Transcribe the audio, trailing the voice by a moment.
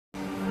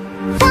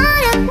Binatang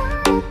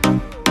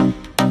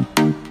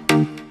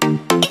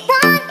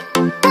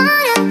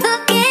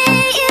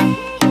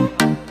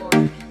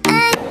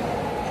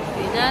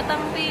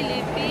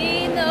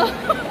Pilipino.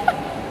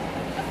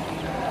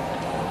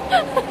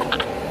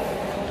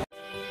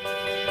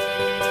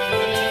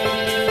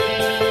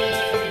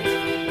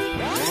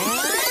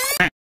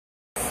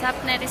 Sup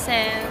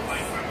netizens?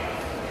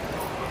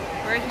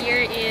 We're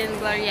here in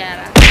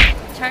Glorieta.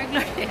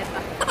 Glorieta.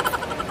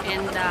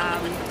 And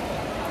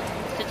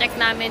check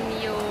namin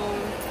yung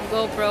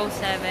Gopro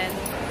 7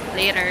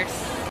 laters.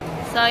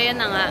 So yun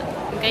na nga.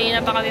 Kanina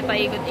pa kami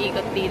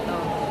paikot-ikot dito.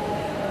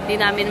 Hindi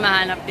namin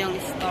mahanap yung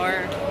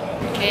store.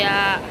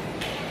 Kaya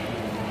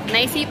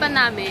naisipan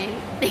namin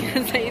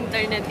tingnan sa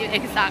internet yung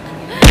exact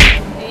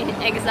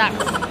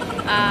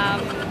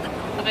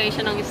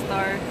location ng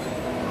store.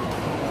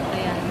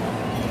 Ayan.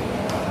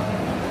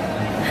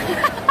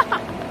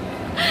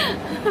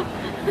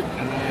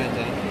 Ano nga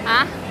dyan?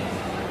 Ha?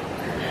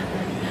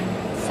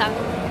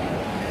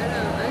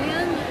 Ano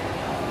yun?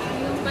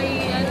 Yung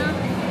kay,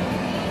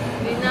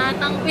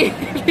 binatang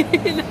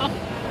Pilipino.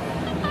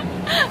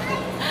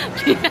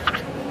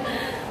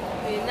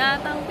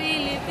 Binatang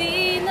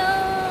Pilipino.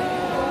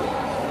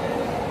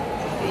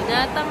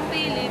 Binatang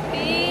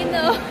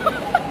Pilipino.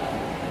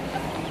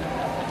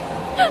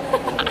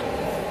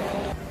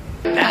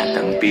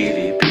 Binatang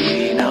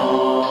Pilipino.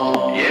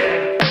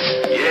 Yeah,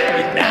 yeah.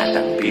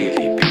 Binatang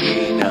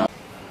Pilipino.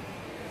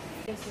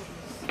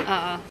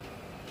 Oo.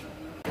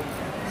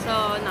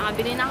 So,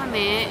 nakabili na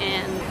kami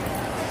and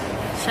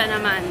siya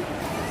naman,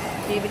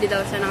 bibili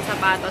daw siya ng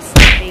sapatos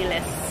na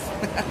payless.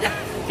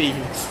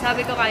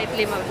 Sabi ko kahit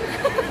 5.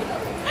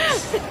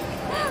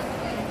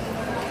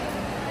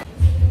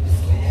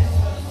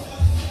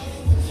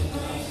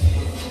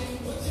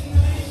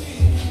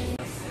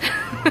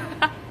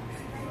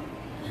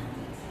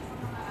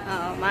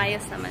 Oo,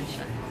 maayos naman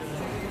siya.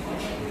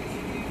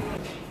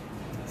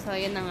 So,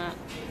 yun na nga.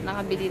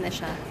 Nakabili na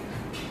siya.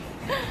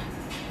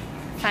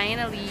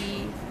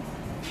 Finally.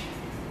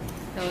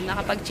 So,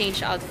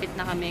 nakapag-change outfit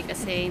na kami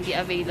kasi hindi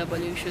available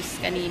yung shoes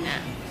kanina.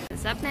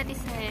 What's up,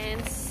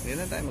 netizens?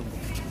 Hindi na tayo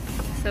mag-book.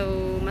 So,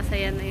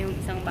 masaya na yung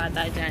isang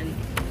bata dyan.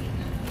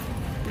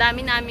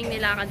 Dami naming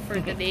nilakad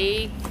for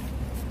today.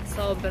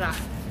 Sobra.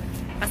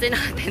 Kasi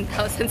naka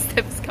 10,000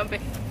 steps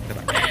kami.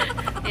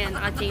 Ayan,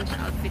 naka-change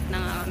outfit na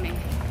nga kami.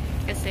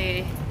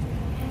 Kasi,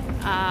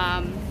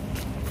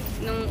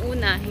 nung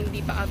una,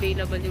 hindi pa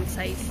available yung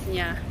size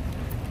niya.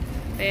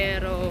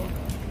 Pero,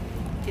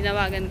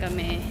 tinawagan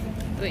kami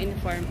to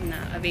inform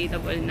na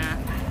available na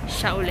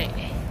siya uli.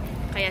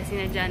 Kaya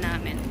sinadya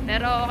namin.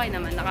 Pero okay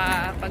naman,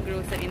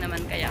 nakapag-grocery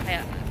naman kaya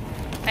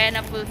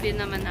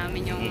na-fulfill naman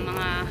namin yung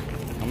mga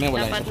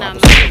dapat namin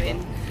gawin.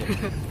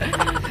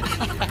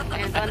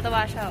 Ayan,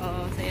 tuwan-tuwa siya.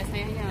 O,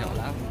 saya-saya niya.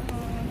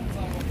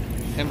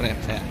 Siyempre,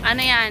 saya.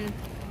 Ano yan?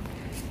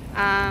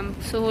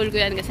 Suhol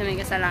ko yan kasi may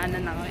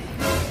kasalanan ako eh.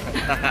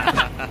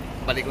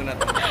 Balik ko na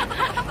to.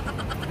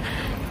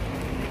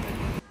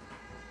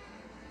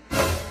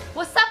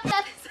 What's up,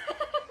 guys?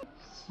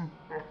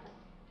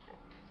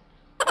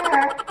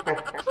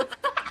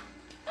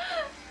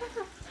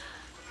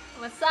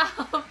 What's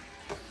up?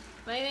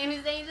 My name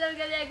is Angel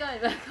Gallego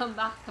and welcome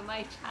back to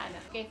my channel.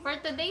 Okay, for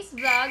today's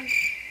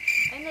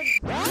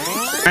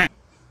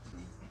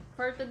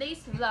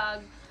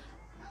vlog,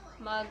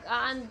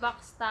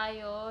 mag-unbox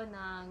tayo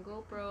ng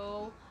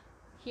GoPro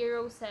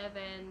Hero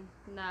 7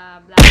 na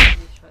Black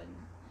Edition.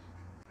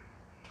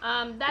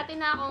 Dati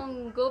na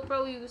akong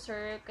GoPro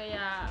user,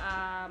 kaya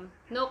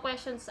no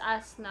questions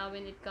asked na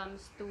when it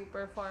comes to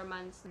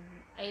performance.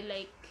 I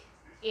like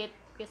it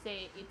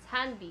kasi it's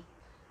handy.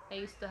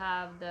 I used to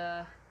have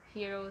the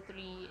Hero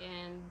 3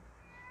 and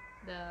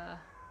the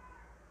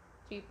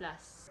 3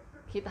 Plus.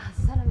 Kita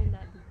sa salamin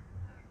dati.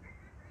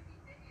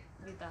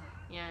 Dito.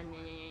 Yan.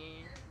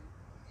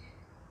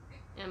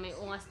 Yan, may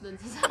ungas dun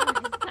sa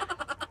salamin.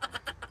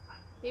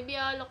 Maybe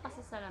alok kasi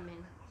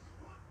salamin.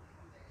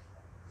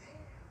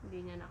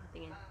 Hindi niya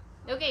nakatingin.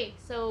 Okay,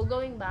 so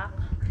going back,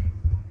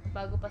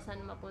 bago pa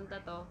saan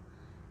mapunta to,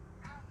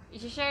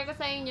 i-share ko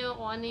sa inyo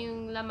kung ano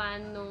yung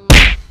laman nung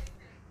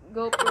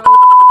GoPro.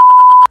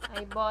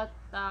 I bought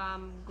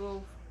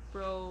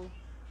GoPro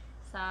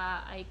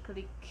sa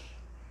iClick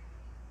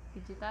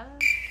Digital.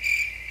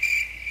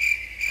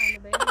 Ano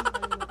ba yun?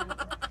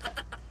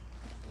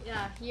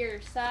 Yeah,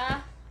 here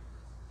sa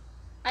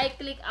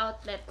iClick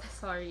outlet.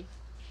 Sorry.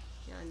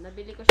 Yan,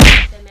 nabili ko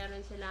siya kasi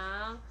meron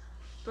silang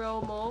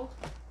promo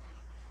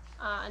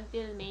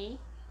until May.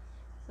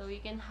 So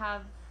you can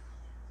have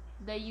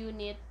the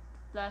unit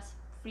plus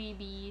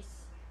freebies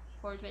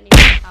for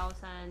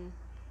 25,000.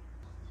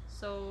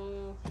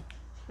 So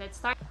let's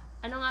start.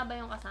 Ano nga ba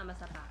yung kasama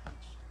sa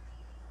package?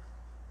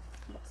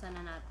 Buksan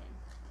na natin.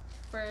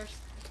 First,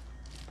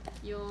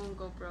 yung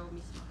GoPro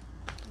mismo.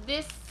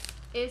 This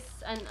is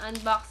an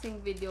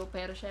unboxing video,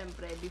 pero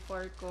syempre,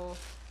 before ko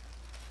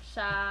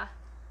siya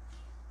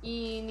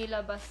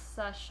inilabas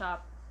sa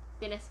shop,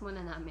 tinest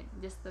muna namin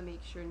just to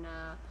make sure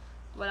na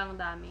walang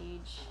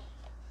damage.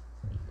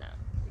 Wait lang,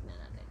 tignan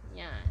natin.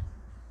 Yan.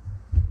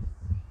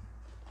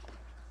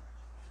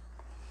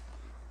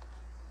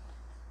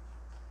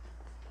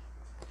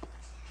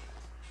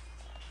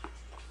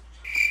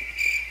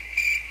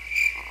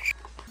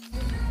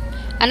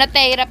 Ano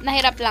te, hirap na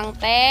hirap lang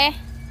te.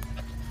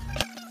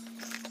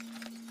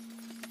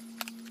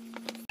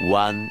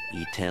 One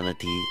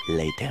eternity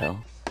later.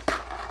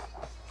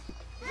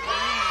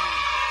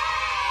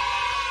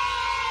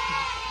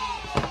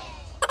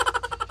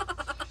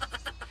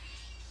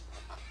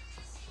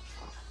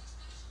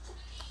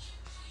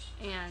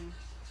 Ayan.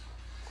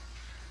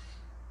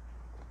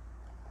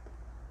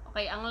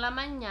 Okay, ang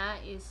laman niya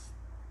is,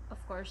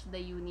 of course, the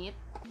unit.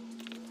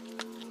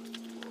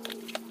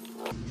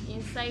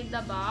 Inside the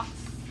box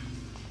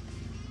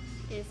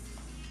is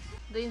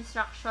the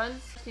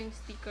instructions, yung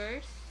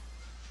stickers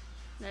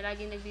na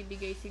lagi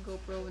nagbibigay si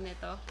Gopro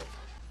nito.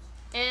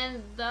 And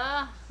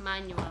the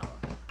manual.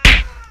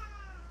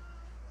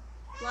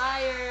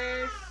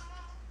 Wires.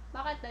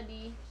 Bakit,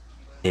 Daddy?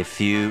 A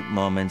few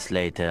moments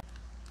later.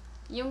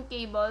 Yung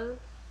cable.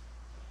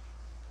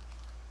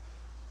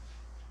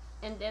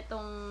 And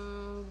itong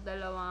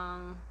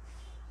dalawang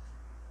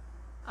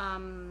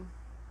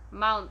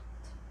mount.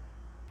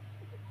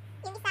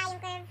 Yung isa yung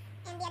curve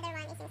and the other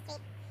one is yung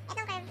straight.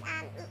 Itong curve,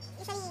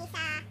 usually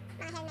sa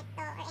mga helmet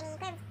to or any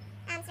curved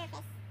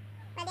surface.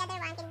 But the other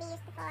one can be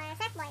used for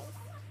surfboards.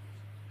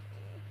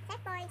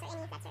 Surfboards or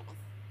any flat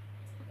surface.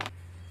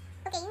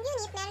 Okay, yung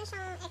unit, meron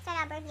siyang extra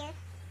rubber here.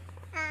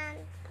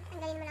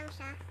 Tanggalin mo lang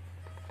siya.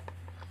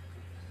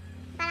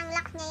 Parang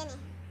lock niya yan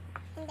eh.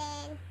 And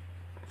then,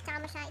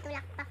 tsaka mo siya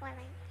itulak pa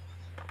forward.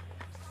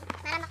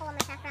 Para makuha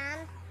mo siya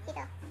from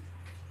dito.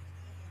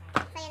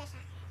 So, yan na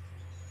siya.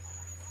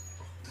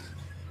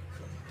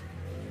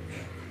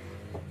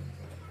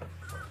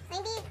 So,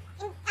 hindi,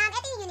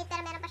 ito yung unit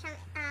pero meron pa siyang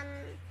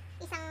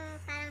isang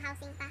parang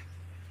housing pa.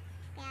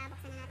 Kaya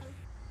buksan na natin.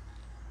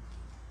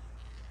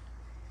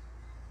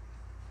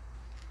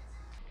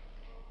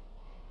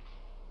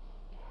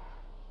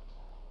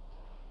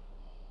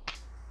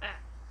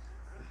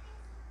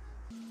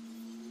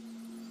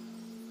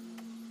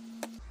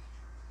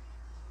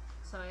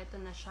 So, ito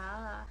na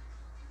siya.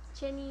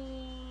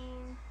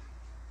 Chaning!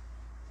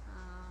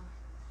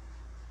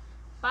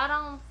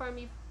 Parang for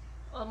me,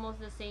 almost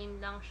the same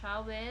lang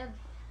siya with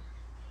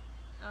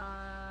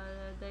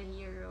the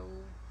Hero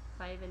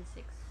 5 and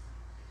 6.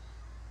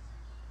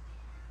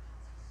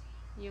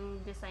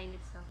 Yung design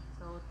itself.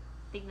 So,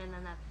 tignan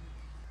na natin.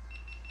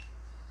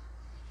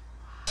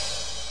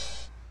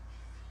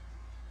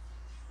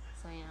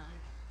 So, yan.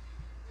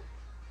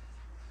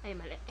 Ay,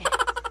 mali.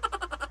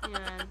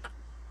 Yan.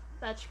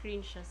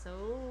 Touchscreen siya. So,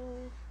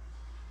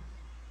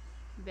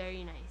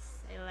 very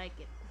nice. I like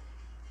it.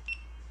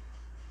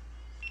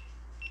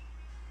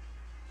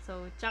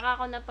 So, tsaka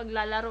ako na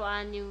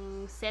paglalaruan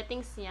yung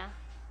settings niya.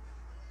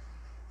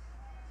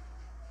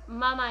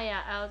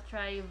 Mamaya, I'll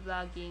try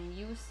vlogging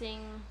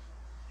using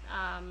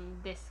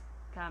this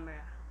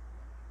camera.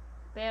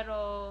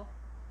 Pero,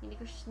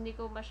 hindi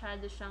ko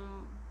masyado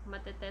siyang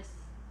matetest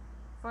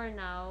for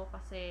now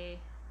kasi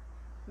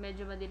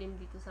medyo madilim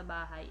dito sa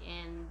bahay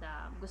and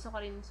gusto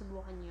ko rin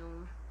subukan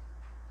yung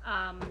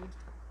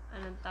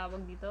anong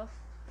tawag dito?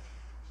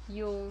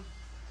 Yung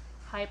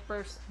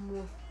hyper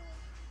smooth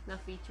na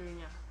feature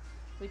niya,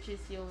 which is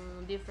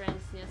yung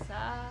difference niya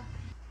sa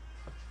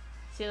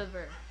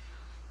silver.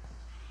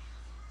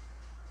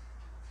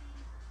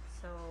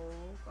 So,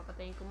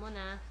 papatayin ko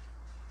muna.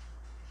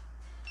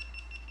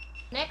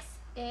 Next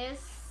is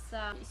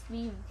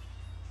sleeve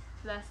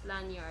plus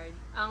lanyard.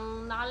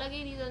 Ang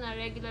nakalagay dito na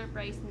regular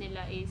price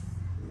nila is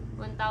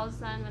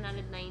 1,190,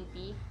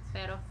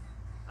 pero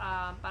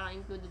parang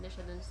included na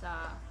siya dun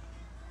sa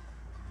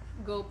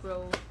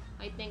Gopro.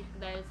 I think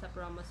dahil sa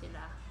promo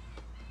sila.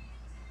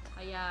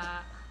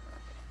 Kaya,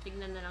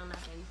 tignan na lang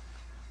natin.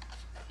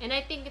 And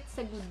I think it's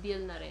a good deal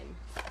na rin.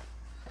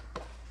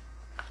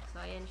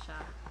 So, ayan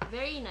siya.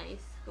 Very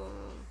nice.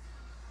 Kung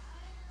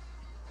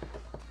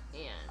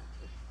ayan.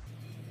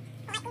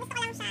 Okay, kung gusto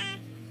ko lang siya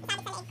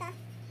isabit sa leeg ko.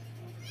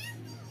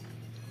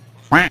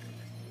 Wala,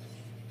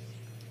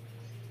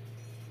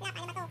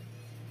 paano ba to?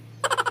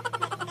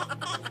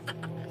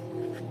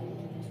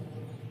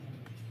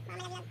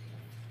 Mamalaglag.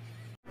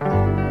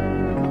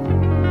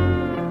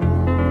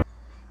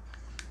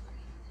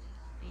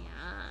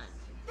 Ayan.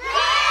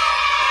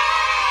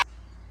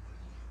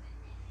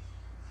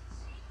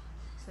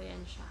 So,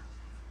 ayan siya.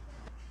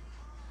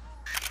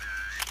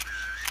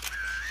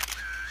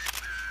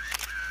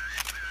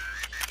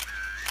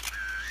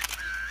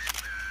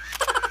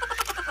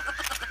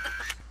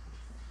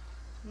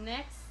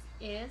 Next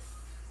is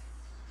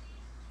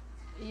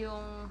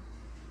yung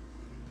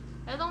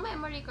itong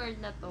memory card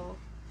na to.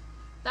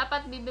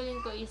 Dapat bibilin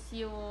ko is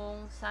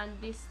yung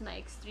SanDisk na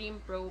Extreme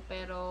Pro,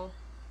 pero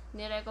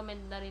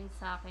nirecommend na rin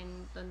sa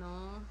akin to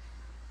nung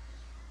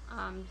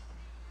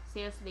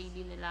sales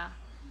lady nila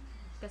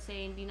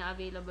kasi hindi na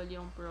available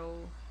yung Pro,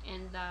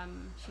 and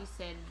she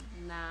said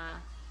na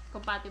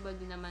compatible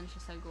din naman siya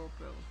sa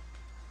Gopro.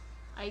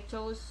 I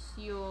chose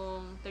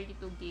yung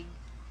 32 gig.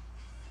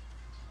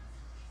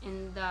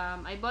 And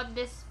I bought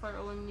this for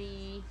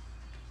only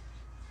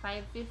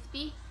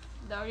 $550.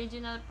 The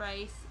original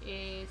price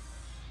is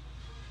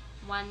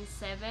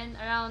 1,700,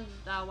 around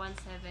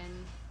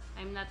 1,700.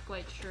 I'm not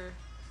quite sure.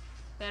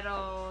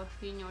 Pero,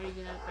 yun yung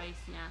original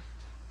price niya.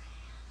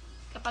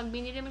 Kapag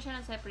binili mo siya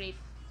ng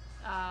separate,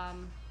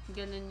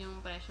 ganun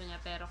yung presyo niya.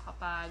 Pero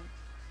kapag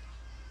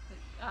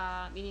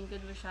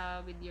in-include mo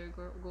siya with your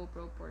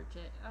GoPro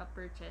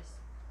purchase,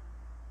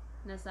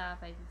 nasa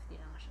 550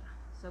 lang siya.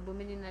 So,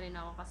 bumili na rin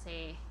ako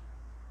kasi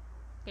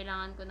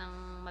kailangan ko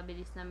ng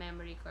mabilis na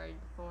memory card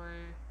for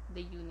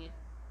the unit.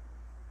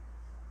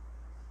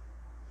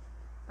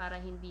 Para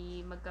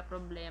hindi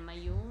magka-problema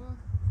yung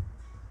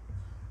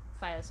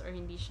files or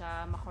hindi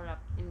siya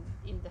makorrupt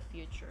in the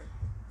future.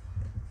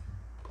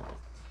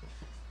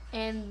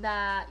 And,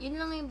 yun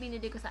lang yung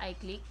binili ko sa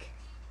iClick.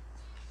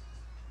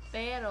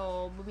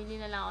 Pero, bumili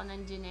na lang ako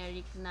ng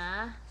generic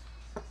na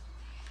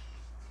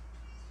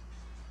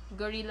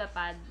Gorilla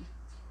Pad.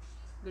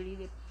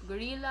 Gorilla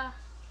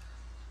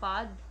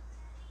Pod?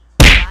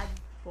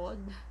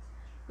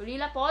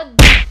 Gorilla Pod?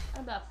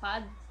 Ano ba?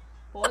 Pod?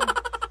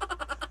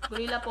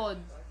 Gorilla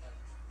Pod.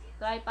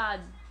 Tripod.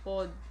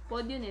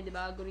 Pod yun eh, di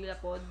ba? Gorilla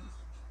Pod.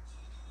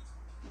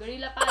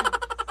 Gorilla Pad.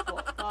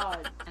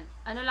 Pod.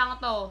 Ano lang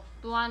to?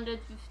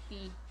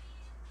 250.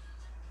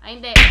 Ay,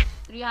 hindi.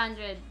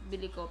 300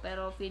 bili ko.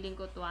 Pero feeling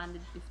ko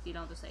 250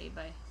 lang to sa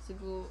iba eh.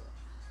 Siguro,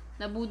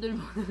 nabudol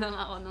mo lang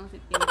ako ng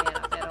sitindera.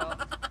 Pero,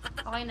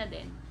 okay na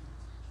din.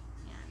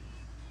 Yan.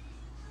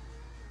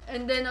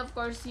 And then, of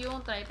course,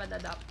 yung tripod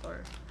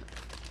adapter.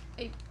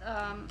 I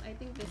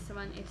think this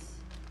one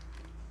is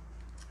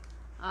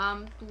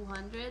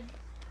 200.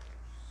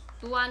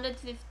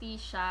 250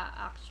 siya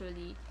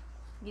actually.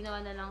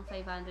 Ginawa na lang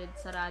 500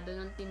 sarado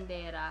ng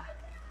tindera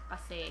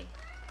kasi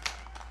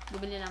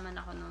bumili naman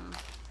ako ng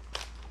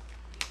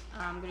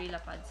Gorilla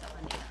Pad sa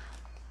kanila.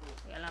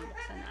 Kaya lang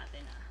buksan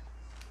natin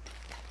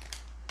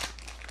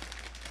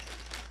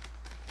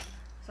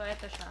So,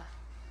 ito siya.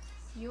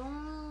 Yung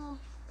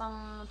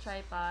pang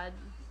tripod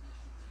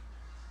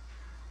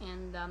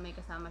and may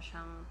kasama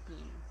siyang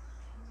pin.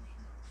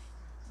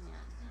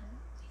 Ayan.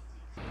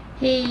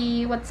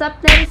 Hey, what's up,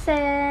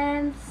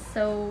 netizens?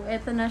 So,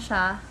 ito na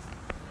siya.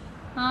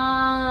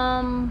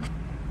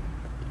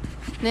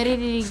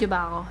 Naririnig niyo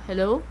ba ako?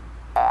 Hello?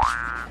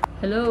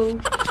 Hello?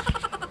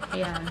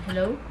 Ayan,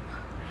 hello?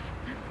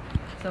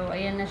 So,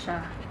 ayan na siya.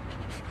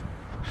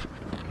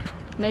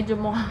 Medyo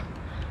mukha.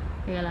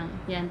 Kaya lang,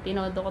 yan,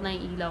 tinodo ko na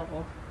yung ilaw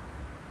ko.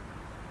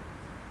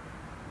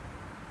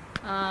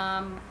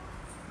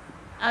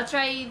 I'll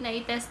try na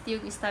i-test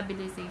yung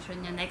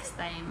stabilization niya next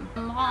time.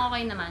 Mukhang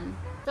okay naman.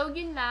 So,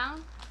 yun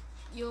lang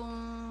yung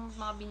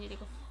mga binili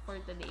ko for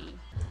today.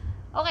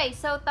 Okay,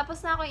 so tapos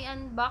na ako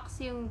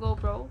i-unbox yung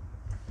GoPro.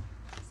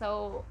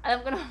 So,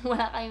 alam ko naman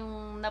wala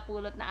kayong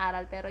napulot na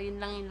aral, pero yun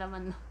lang yung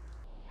laman.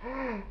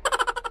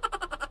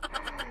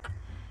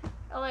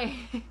 Okay.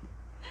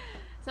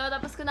 So,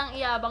 tapos ko nang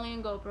iyabang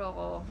yung GoPro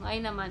ko.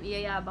 Ngayon naman,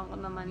 iyayabang ko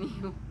naman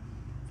yung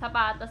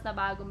sapatos na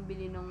bagong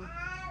bili nung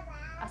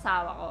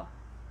asawa ko.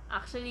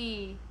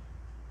 Actually,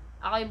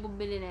 ako yung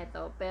bumili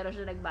nito, pero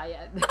siya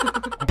nagbayad.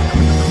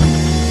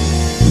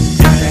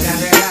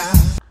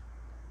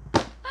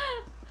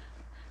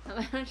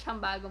 Meron siyang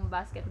bagong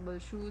basketball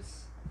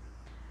shoes.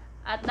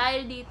 At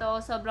dahil dito,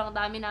 sobrang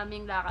dami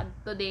naming lakad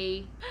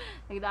today.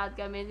 Nagdakad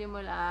kami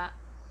simula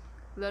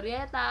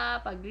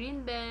Glorieta, pag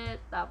Greenbelt,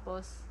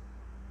 tapos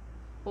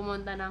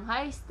pumunta ng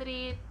High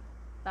Street,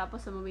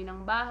 tapos umuwi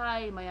ng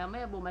bahay,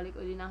 maya-maya bumalik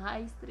uli ng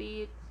High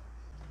Street.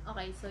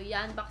 Okay, so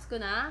i-unbox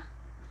ko na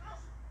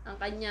ang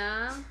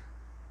kanyang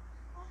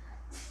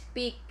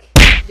peak.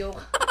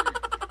 Joke.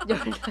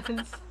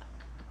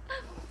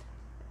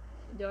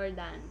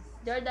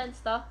 Jordans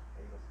to?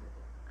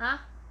 Ha?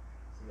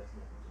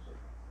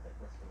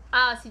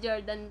 Si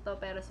Jordan to,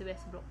 pero si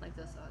Westbrook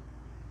nagsusot.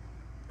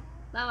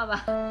 Tama ba?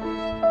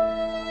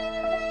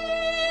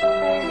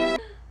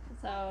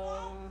 So,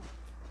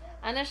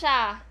 ano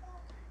siya?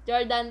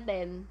 Jordan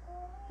 10.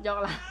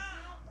 Joke lang.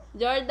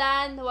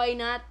 Jordan, why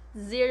not?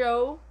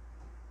 0.2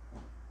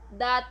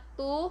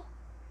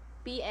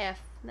 PF.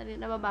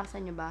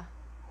 Nababasa nyo ba?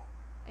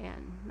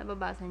 Ayan,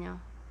 nababasa nyo.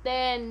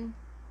 Then,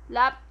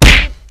 lap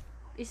tip,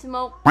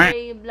 smoke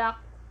gray, black,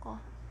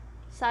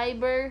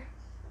 cyber,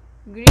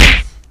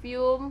 grease,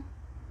 fume,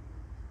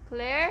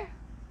 clear,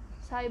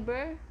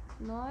 cyber,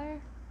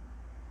 nor,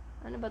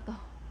 ano ba to?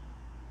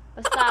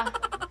 Basta,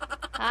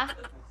 ha?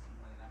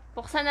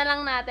 Buksan na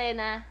lang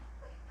natin, ha?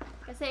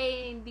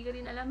 Kasi, hindi ko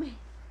rin alam eh.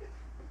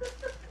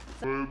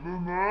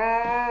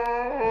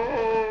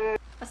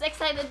 Mas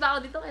excited pa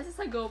ako dito kaysa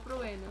sa GoPro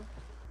eh, no?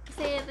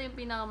 Kasi ito yung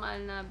pinakamahal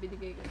na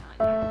binigay ko sa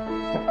kanya.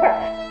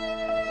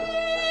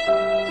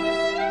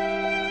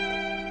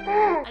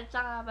 At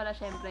saka pala,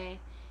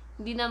 syempre,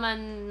 hindi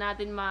naman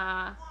natin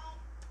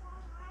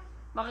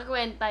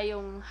makakwenta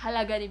yung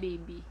halaga ni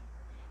baby.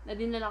 Na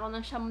dinala ko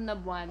ng 9 na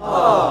buwan.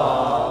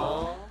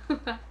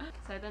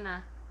 So, ito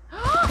na.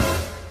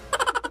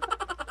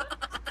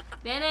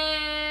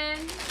 Tenen!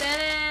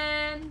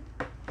 Tenen!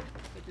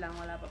 Wait lang,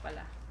 wala pa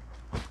pala.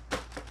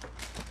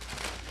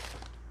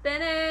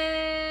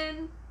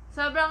 Tenen!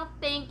 Sobrang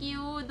thank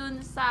you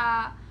dun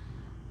sa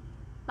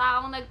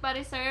taong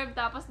nagpa-reserve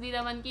tapos di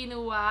naman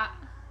kinuha.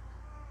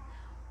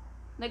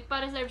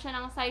 Nagpa-reserve siya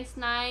ng size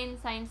 9,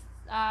 size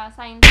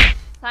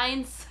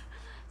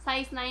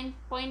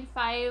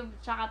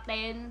 9.5, tsaka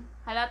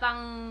 10.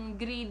 Halatang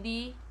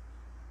greedy.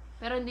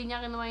 Pero hindi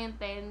niya kinuha yung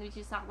 10, which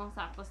is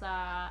saktong-sakto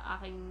sa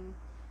aking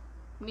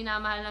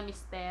minamahal na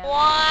mister.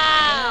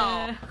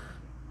 Wow!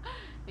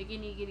 May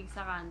kinikilig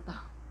sa kanto.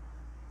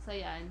 So,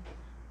 yan.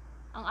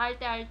 Ang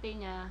arte-arte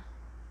niya,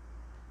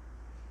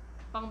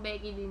 pang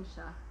Becky din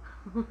siya.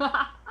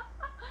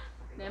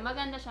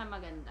 Maganda siya,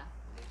 maganda.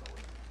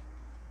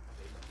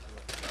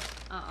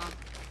 Oo.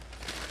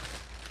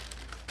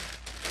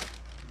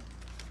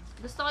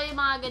 Gusto ko yung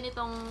mga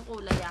ganitong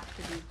kulay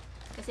actually.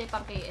 Kasi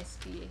pang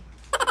KSP eh.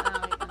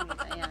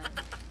 Nakakita, ayan.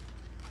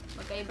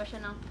 Magkaiba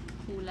siya ng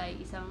kulay.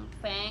 Isang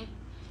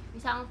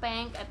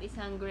pink at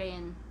isang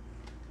green.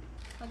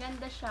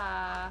 Maganda siya.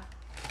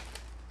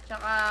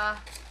 Tsaka,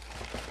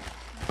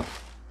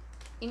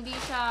 hindi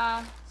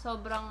siya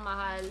sobrang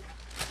mahal.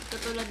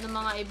 Katulad ng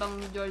mga ibang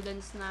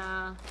Jordans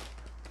na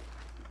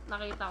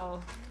nakita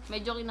ko.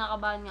 Medyo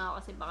kinakabahan nga ako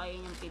kasi baka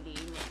yun yung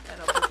piliin eh.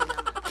 Pero buti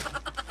naman.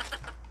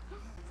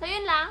 So,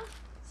 yun lang.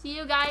 See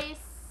you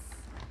guys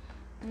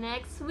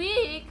next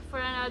week for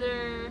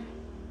another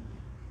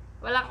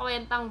walang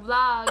kwentang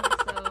vlog.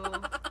 So,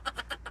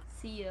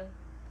 see you.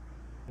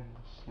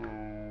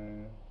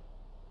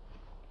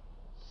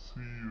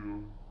 See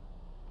you.